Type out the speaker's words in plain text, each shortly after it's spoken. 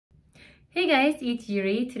Hey guys, it's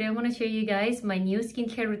Yuri. Today I want to show you guys my new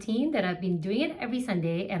skincare routine that I've been doing it every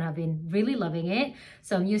Sunday and I've been really loving it.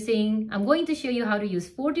 So I'm going to show you how to use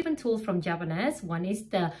 4 different tools from Japonesque. One is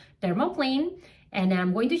the dermaplane, and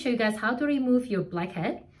I'm going to show you guys how to remove your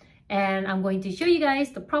blackhead. And I'm going to show you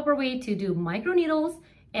guys the proper way to do micro needles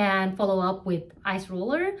and follow up with ice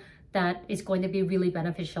roller that is going to be really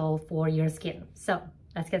beneficial for your skin. So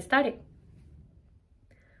let's get started.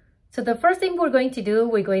 So the first thing we're going to do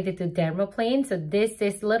dermaplane. So this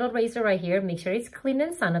is little razor right here. Make sure it's clean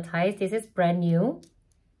and sanitized. This is brand new.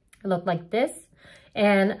 It look like this.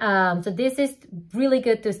 And so this is really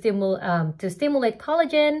good to stimulate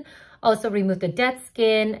collagen, also remove the dead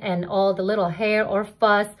skin and all the little hair or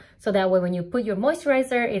fuzz, so that way when you put your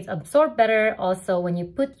moisturizer, it's absorbed better. Also, when you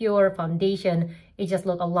put your foundation, it just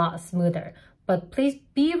look a lot smoother. But please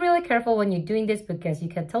be really careful when you're doing this because you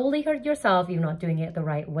can totally hurt yourself if you're not doing it the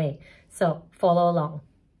right way. So follow along.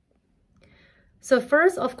 So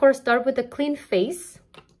first, of course, start with a clean face.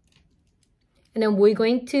 And then we're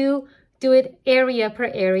going to do it area per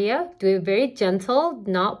area. Do it very gentle,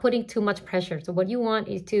 not putting too much pressure. So what you want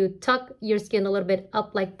is to tuck your skin a little bit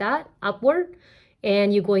up like that, upward.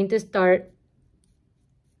 And you're going to start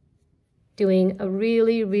doing a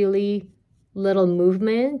really, really little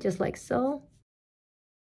movement, just like so.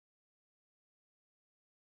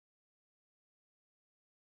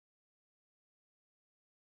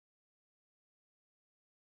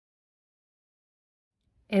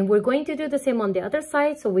 And we're going to do the same on the other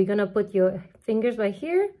side. So we're gonna put your fingers right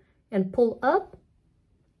here and pull up.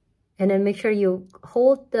 And then make sure you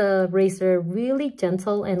hold the razor really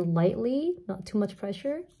gentle and lightly, not too much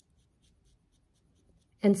pressure.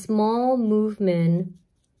 And small movement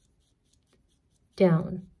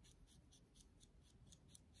down.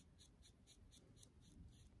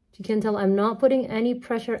 You can tell I'm not putting any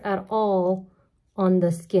pressure at all on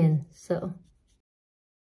the skin, so.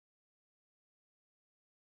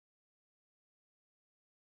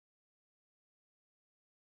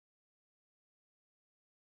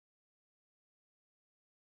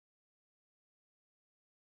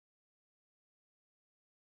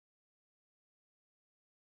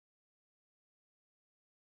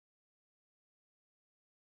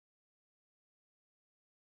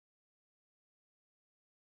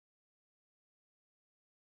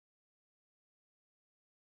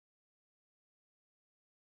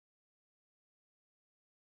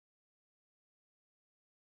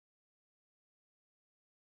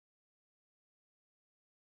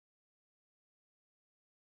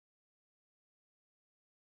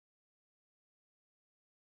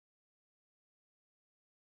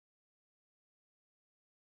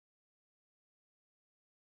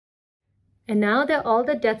 And now that all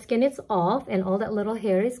the dead skin is off and all that little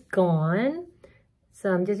hair is gone,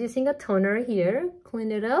 so I'm just using a toner here,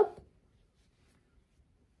 clean it up.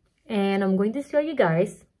 And I'm going to show you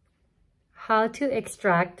guys how to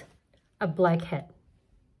extract a blackhead.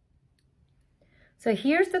 So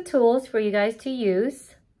here's the tools for you guys to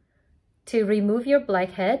use to remove your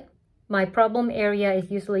blackhead. My problem area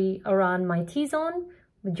is usually around my T-zone.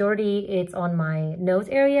 Majority it's on my nose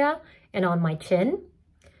area and on my chin.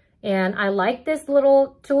 And I like this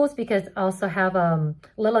little tools because I also have a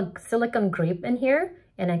little silicone grip in here,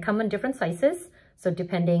 and they come in different sizes. So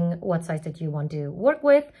depending what size that you want to work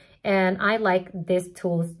with. And I like this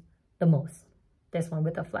tools the most, this one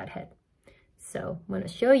with a flat head. So I'm gonna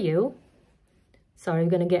show you. Sorry, I'm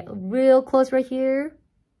gonna get real close right here.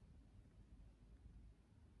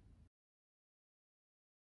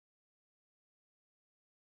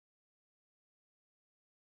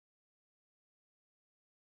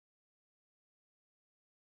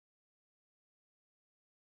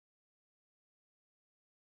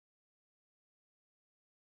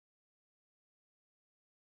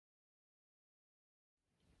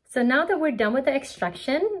 So now that we're done with the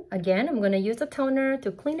extraction, again, I'm going to use a toner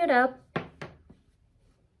to clean it up.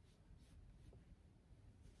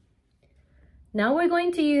 Now we're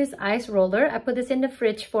going to use ice roller. I put this in the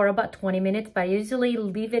fridge for about 20 minutes, but I usually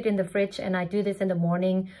leave it in the fridge, and I do this in the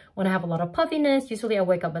morning when I have a lot of puffiness. Usually I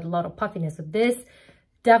wake up with a lot of puffiness. So this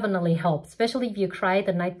definitely helps, especially if you cried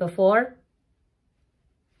the night before.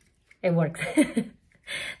 It works. So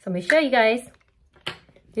let me show you guys.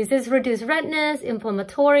 This is reduced redness,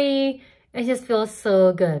 inflammatory. It just feels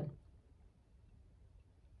so good.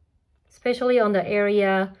 Especially on the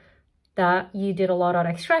area that you did a lot of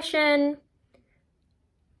extraction.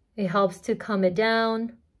 It helps to calm it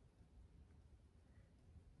down.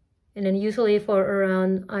 And then usually for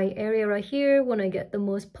around eye area right here, when I get the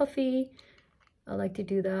most puffy, I like to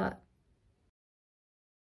do that.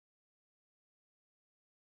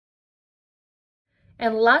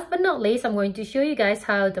 And last but not least, I'm going to show you guys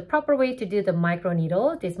how the proper way to do the micro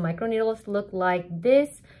needle. These micro needles look like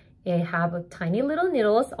this. They have tiny little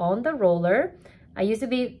needles on the roller. I used to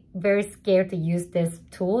be very scared to use these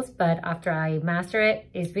tools, but after I master it,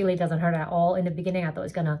 it really doesn't hurt at all. In the beginning, I thought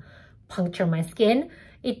it was gonna puncture my skin.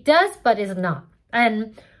 It does, but it's not.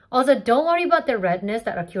 And also, don't worry about the redness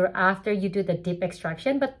that occurs after you do the deep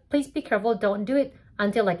extraction, but please be careful. Don't do it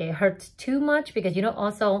until like it hurts too much, because you know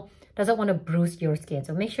also doesn't want to bruise your skin.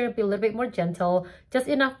 So make sure to be a little bit more gentle, just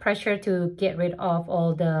enough pressure to get rid of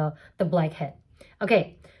all the blackhead.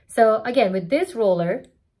 Okay, so again, with this roller,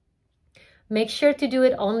 make sure to do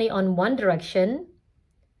it only on one direction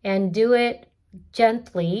and do it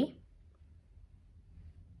gently.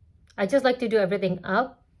 I just like to do everything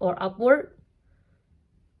up or upward,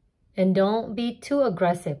 and don't be too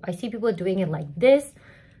aggressive. I see people doing it like this.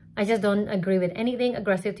 I just don't agree with anything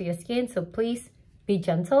aggressive to your skin, so please be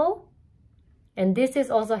gentle. And this is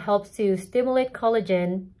also helps to stimulate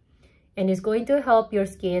collagen, and is going to help your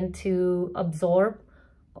skin to absorb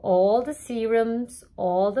all the serums,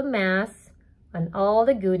 all the masks, and all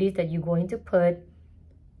the goodies that you're going to put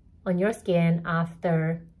on your skin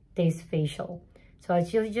after this facial. So I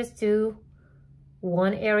usually just do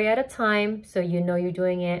one area at a time, so you know you're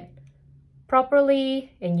doing it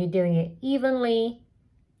properly and you're doing it evenly.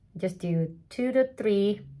 Just do 2 to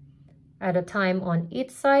 3 at a time on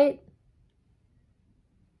each side.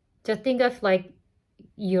 Just think of like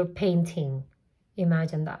you're painting.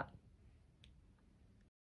 Imagine that.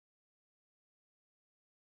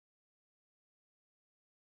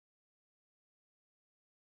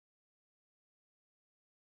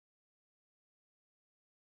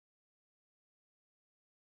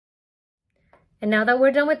 And now that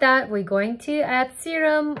we're done with that, we're going to add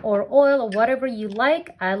serum or oil or whatever you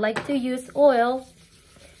like. I like to use oil.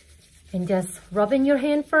 And just rub in your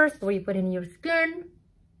hand first before you put in your skin.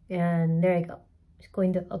 And there you go. It's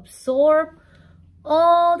going to absorb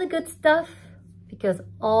all the good stuff, because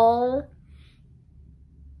all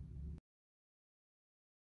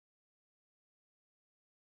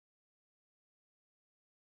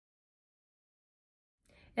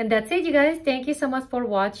And that's it, you guys. Thank you so much for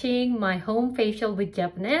watching my home facial with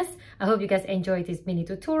Japonesque. I hope you guys enjoyed this mini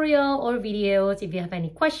tutorial or videos. If you have any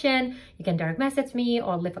question, you can direct message me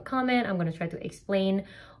or leave a comment. I'm going to try to explain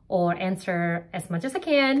or answer as much as I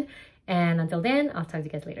can. And until then, I'll talk to you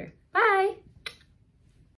guys later.